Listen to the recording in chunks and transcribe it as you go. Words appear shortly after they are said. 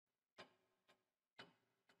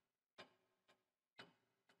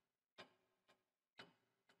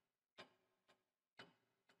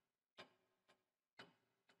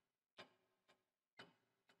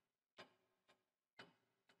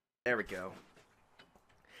There we go.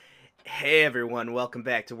 Hey everyone, welcome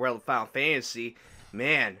back to World of Final Fantasy.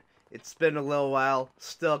 Man, it's been a little while.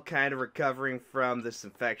 Still kind of recovering from this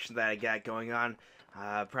infection that I got going on.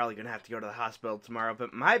 Probably gonna have to go to the hospital tomorrow,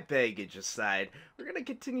 but my baggage aside, we're gonna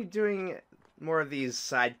continue doing more of these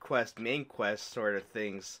side quest, main quest sort of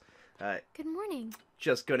things. Good morning.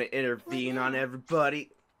 Just gonna intervene on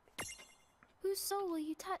everybody. Whose soul will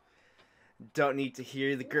you touch? Don't need to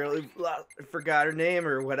hear the girl who forgot her name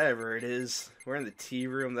or whatever it is. We're in the tea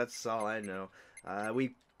room, that's all I know.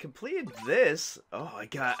 We completed this. Oh, I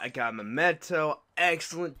got memento.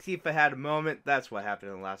 Excellent. Tifa had a moment. That's what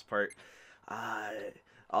happened in the last part.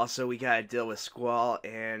 Also, we gotta deal with Squall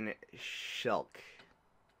and Shulk.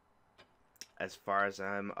 As far as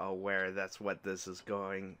I'm aware, that's what this is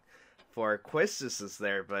going for. Quistis is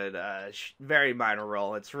there, but very minor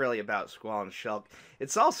role. It's really about Squall and Shulk.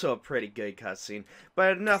 It's also a pretty good cutscene,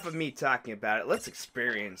 but enough of me talking about it. Let's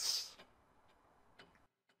experience.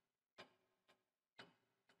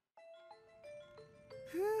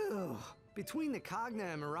 Phew. Between the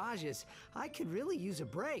Cogna and Mirages, I could really use a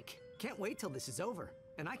break. Can't wait till this is over,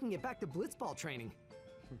 and I can get back to blitzball training.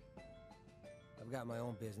 I've got my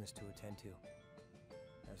own business to attend to,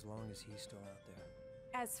 as long as he's still out there.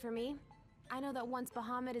 As for me, I know that once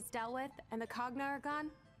Bahamut is dealt with and the Cogna are gone,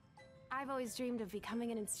 I've always dreamed of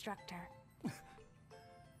becoming an instructor.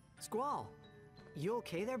 Squall, you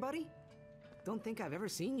okay there, buddy? Don't think I've ever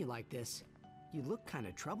seen you like this. You look kind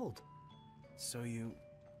of troubled. So you've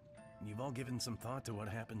all given some thought to what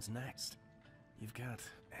happens next. You've got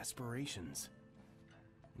aspirations,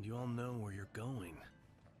 and you all know where you're going,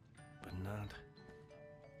 but not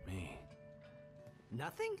me.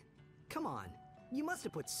 Nothing? Come on. You must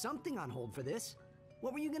have put something on hold for this.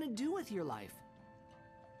 What were you gonna do with your life?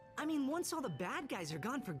 I mean, once all the bad guys are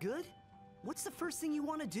gone for good, what's the first thing you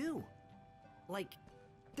want to do? Like,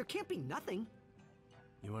 there can't be nothing.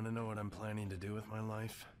 You want to know what I'm planning to do with my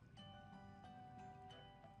life?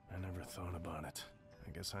 I never thought about it.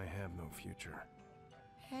 I guess I have no future.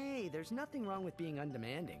 Hey, there's nothing wrong with being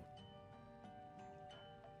undemanding.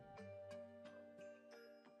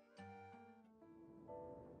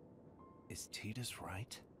 Is Tidus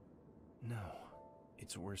right? No,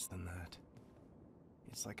 it's worse than that.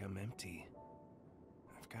 It's like I'm empty.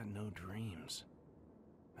 I've got no dreams.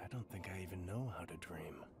 I don't think I even know how to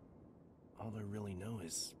dream. All I really know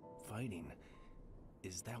is fighting.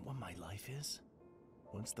 Is that what my life is?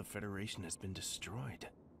 Once the Federation has been destroyed,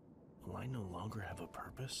 will I no longer have a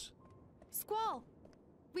purpose? Squall!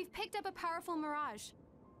 We've picked up a powerful mirage.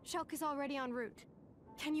 Shulk is already en route.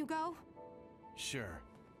 Can you go? Sure.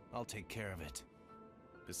 I'll take care of it.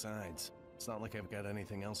 Besides, it's not like I've got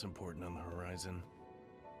anything else important on the horizon.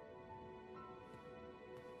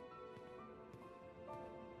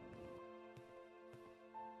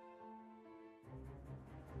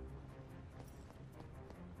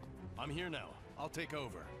 I'm here now. I'll take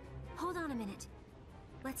over. Hold on a minute.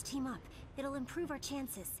 Let's team up. It'll improve our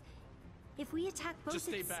chances. If we attack both Just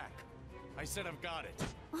stay back. I said I've got it.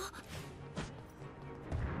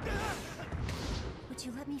 Would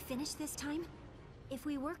you let me finish this time? If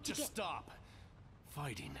we work to Just stop.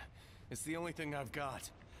 Fighting. It's the only thing I've got.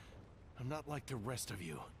 I'm not like the rest of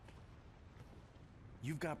you.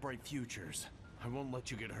 You've got bright futures. I won't let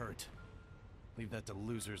you get hurt. Leave that to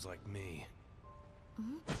losers like me.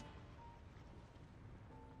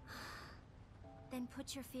 Then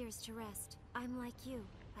put your fears to rest. I'm like you.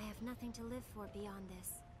 I have nothing to live for beyond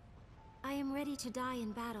this. I am ready to die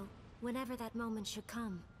in battle, whenever that moment should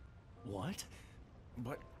come. What?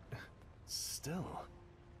 But... still...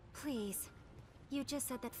 Please. You just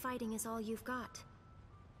said that fighting is all you've got.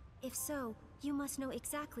 If so, you must know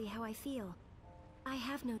exactly how I feel. I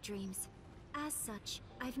have no dreams. As such,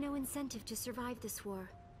 I've no incentive to survive this war.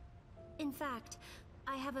 In fact,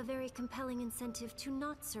 I have a very compelling incentive to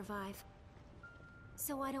not survive.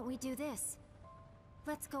 So why don't we do this?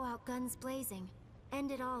 Let's go out guns blazing. End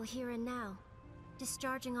it all here and now.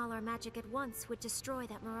 Discharging all our magic at once would destroy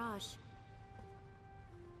that mirage.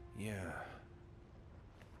 Yeah.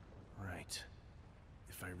 Right.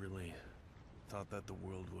 If I really thought that the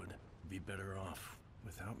world would be better off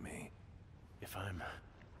without me. If I'm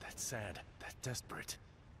that sad, that desperate.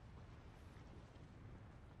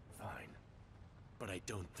 Fine. But I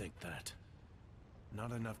don't think that.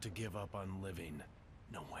 Not enough to give up on living.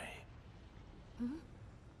 No way.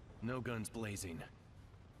 No guns blazing.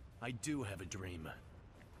 I do have a dream.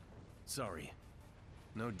 Sorry.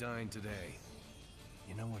 No dying today.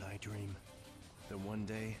 You know what I dream? That one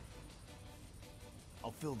day,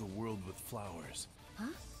 I'll fill the world with flowers.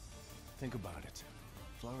 Huh? Think about it.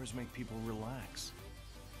 Flowers make people relax.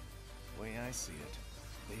 The way I see it,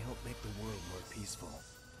 They help make the world more peaceful.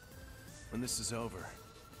 When this is over,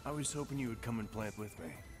 I was hoping you would come and plant with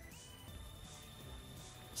me.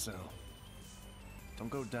 So, don't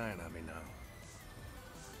go dying on me now.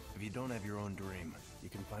 If you don't have your own dream, you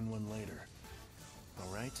can find one later.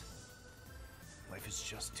 Alright? Life is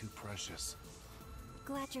just too precious.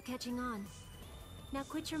 Glad you're catching on. Now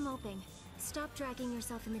quit your moping. Stop dragging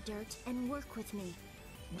yourself in the dirt and work with me.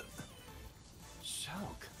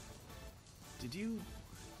 Shulk, did you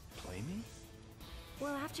play me?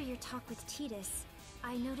 Well, after your talk with Titus,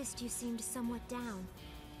 I noticed you seemed somewhat down.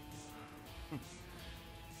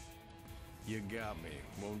 You got me.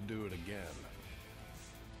 Won't do it again.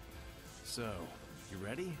 So, you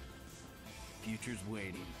ready? Future's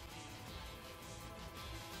waiting.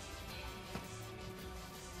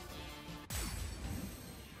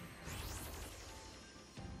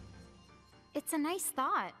 It's a nice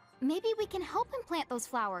thought. Maybe we can help him plant those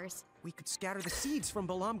flowers. We could scatter the seeds from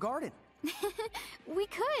Balam Garden. We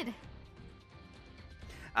could.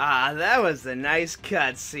 Ah, that was a nice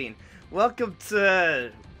cutscene. Welcome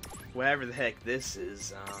to whatever the heck this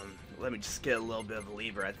is. Let me just get a little bit of a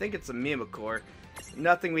lever. I think it's a Mimicore.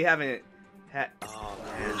 Nothing we haven't had. Oh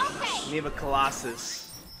man, Mima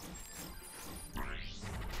Colossus.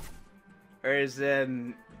 Or is it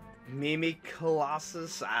Mimi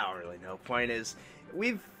Colossus? I don't really know. Point is,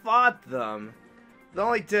 we've fought them. The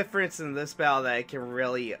only difference in this battle that I can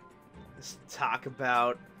really talk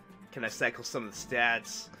about, can I cycle some of the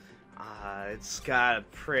stats? It's got a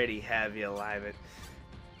pretty heavy alignment.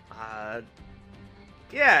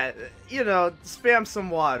 Yeah, you know, spam some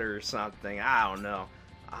water or something. I don't know.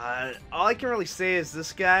 All I can really say is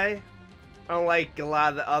this guy, unlike a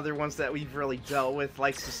lot of the other ones that we've really dealt with,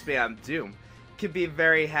 likes to spam Doom. Can be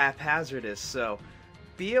very haphazardous, so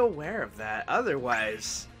be aware of that.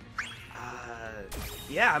 Otherwise,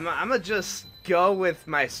 yeah, I'm gonna just go with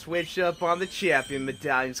my switch up on the champion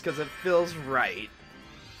medallions because it feels right.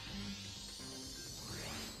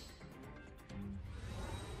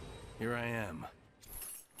 Here I am.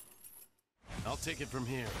 I'll take it from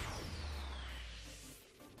here.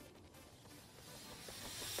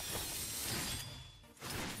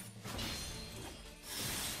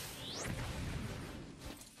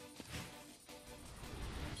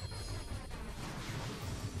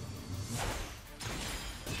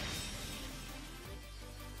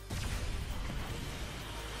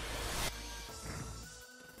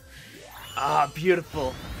 Ah,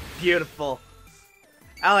 beautiful. Beautiful.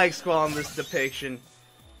 I like Squall in this depiction.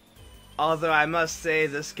 Although I must say,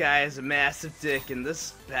 this guy is a massive dick, and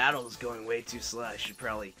this battle is going way too slow. I should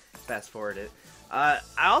probably fast forward it. I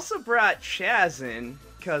also brought Chaz in,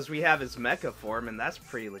 because we have his mecha form, and that's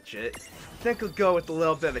pretty legit. I think we'll go with a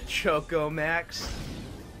little bit of a Choco Max.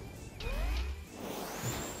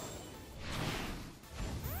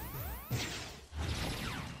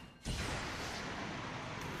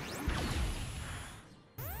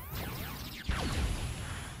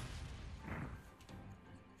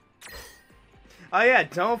 Oh yeah,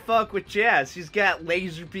 don't fuck with Jazz. She's got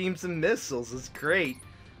laser beams and missiles. It's great.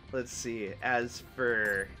 Let's see. As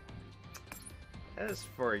for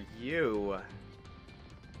you,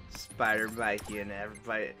 Spider Mikey and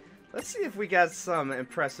everybody, let's see if we got some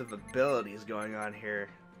impressive abilities going on here.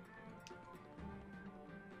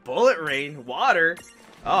 Bullet rain, water.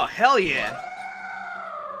 Oh hell yeah.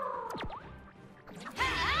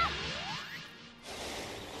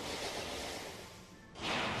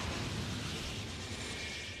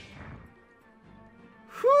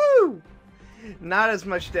 Not as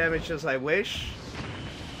much damage as I wish.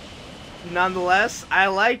 Nonetheless, I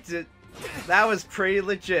liked it. That was pretty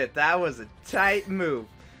legit. That was a tight move.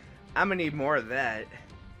 I'm gonna need more of that.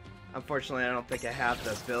 Unfortunately, I don't think I have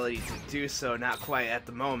the ability to do so. Not quite at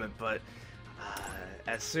the moment, but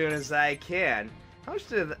as soon as I can. How much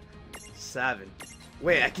did 7?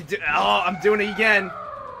 Wait, I can do. Oh, I'm doing it again.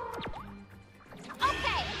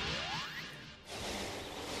 Okay.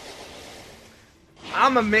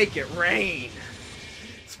 I'ma make it rain.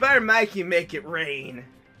 Spider Mikey, make it rain.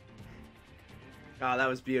 Oh, that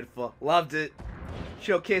was beautiful. Loved it.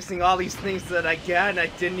 Showcasing all these things that I got and I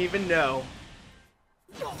didn't even know.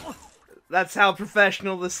 That's how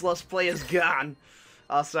professional this Let's Play has gone.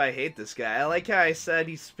 Also, I hate this guy. I like how I said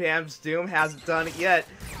he spams Doom, hasn't done it yet.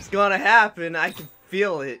 It's gonna happen. I can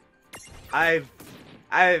feel it. I've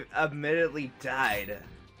admittedly died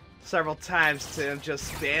several times to him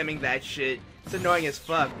just spamming that shit. It's annoying as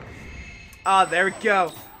fuck. Oh, there we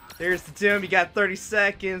go. There's the Doom. You got 30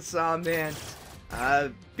 seconds. Oh, man.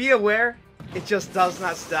 Be aware. It just does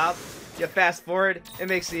not stop. You fast forward. It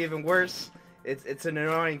makes it even worse. It's an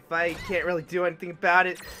annoying fight. Can't really do anything about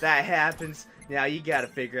it. That happens. Now you gotta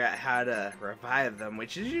figure out how to revive them,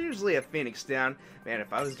 which is usually a Phoenix down. Man,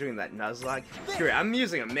 if I was doing that Nuzlocke... Screw it, I'm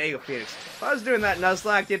using a Mega Phoenix. If I was doing that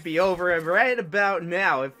Nuzlocke, it'd be over right about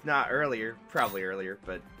now, if not earlier. Probably earlier,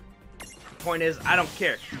 but... The point is, I don't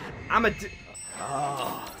care.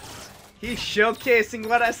 Oh... He's showcasing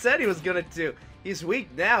what I said he was gonna do. He's weak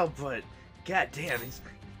now, but... God damn,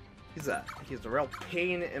 he's a real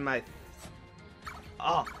pain in my...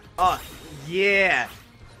 Oh, yeah!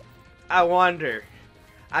 I wonder.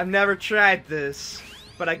 I've never tried this,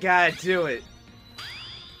 but I gotta do it.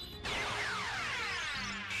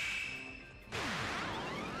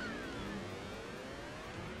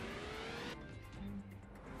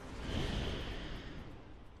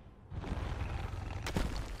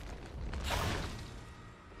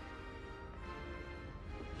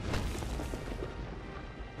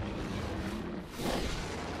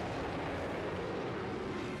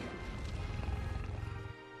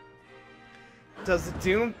 Does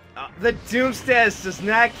the Doom status does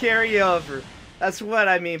not carry over. That's what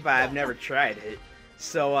I mean by I've never tried it.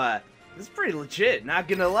 So, this is pretty legit, not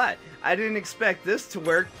gonna lie. I didn't expect this to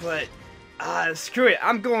work, but, screw it.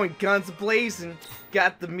 I'm going guns blazing.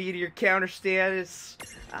 Got the meteor counter status.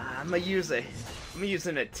 I'm gonna use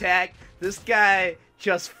an attack. This guy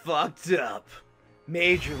just fucked up.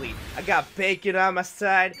 Majorly. I got bacon on my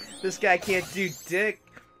side. This guy can't do dick.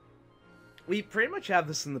 We pretty much have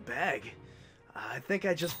this in the bag. I think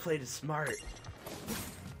I just played it smart.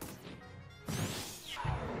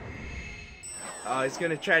 Oh, he's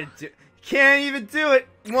gonna try to do... Can't even do it!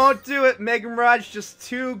 Won't do it! Mega Mirage just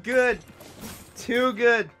too good. Too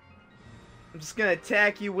good. I'm just gonna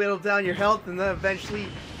attack you, whittle down your health, and then eventually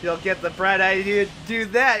you'll get the bright idea to do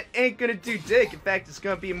that. Ain't gonna do dick. In fact, it's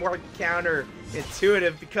gonna be more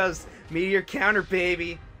counter-intuitive because meteor counter,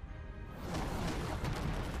 baby.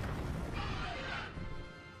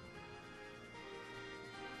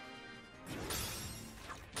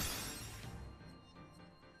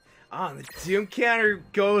 Oh, the Doom counter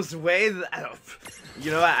goes away. You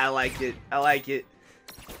know what? I like it. I like it.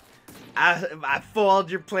 I foiled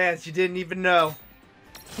your plans. You didn't even know.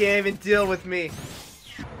 Can't even deal with me.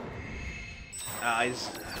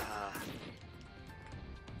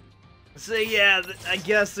 So yeah, I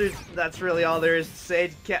guess that's really all there is to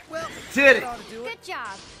say. Well, did it. Good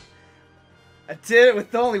job. I did it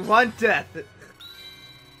with only one death.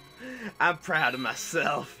 I'm proud of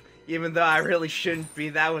myself. Even though I really shouldn't be,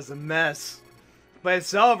 that was a mess. But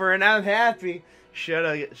it's over and I'm happy.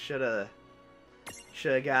 Shoulda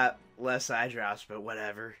got less eye drops, but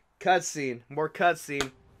whatever. Cutscene. More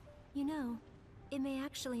cutscene. You know, it may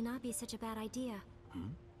actually not be such a bad idea.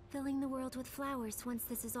 Filling the world with flowers once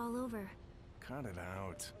this is all over. Cut it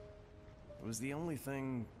out. It was the only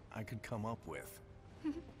thing I could come up with.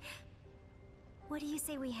 What do you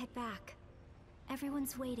say we head back?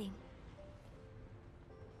 Everyone's waiting.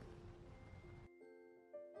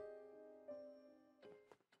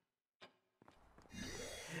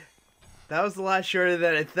 That was a lot shorter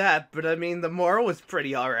than I thought, but I mean, the moral was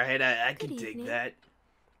pretty alright. I can Good dig evening. that.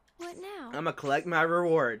 What now? I'm gonna collect my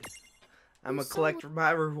reward. I'm gonna collect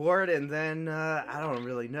my reward, and then, I don't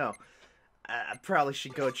really know. I probably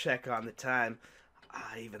should go check on the time.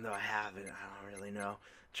 Even though I haven't, I don't really know.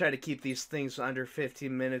 Try to keep these things under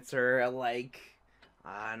 15 minutes or like...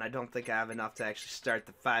 and I don't think I have enough to actually start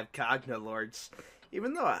the 5 Cogna Lords.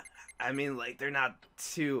 Even though, I mean, like, they're not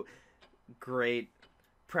too great.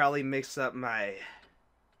 Probably mix up my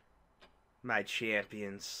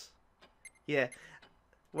champions. Yeah.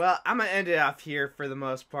 Well, I'm gonna end it off here for the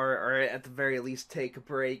most part, or at the very least take a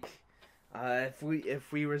break. If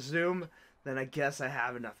we resume, then I guess I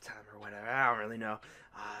have enough time or whatever. I don't really know.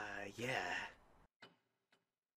 Yeah.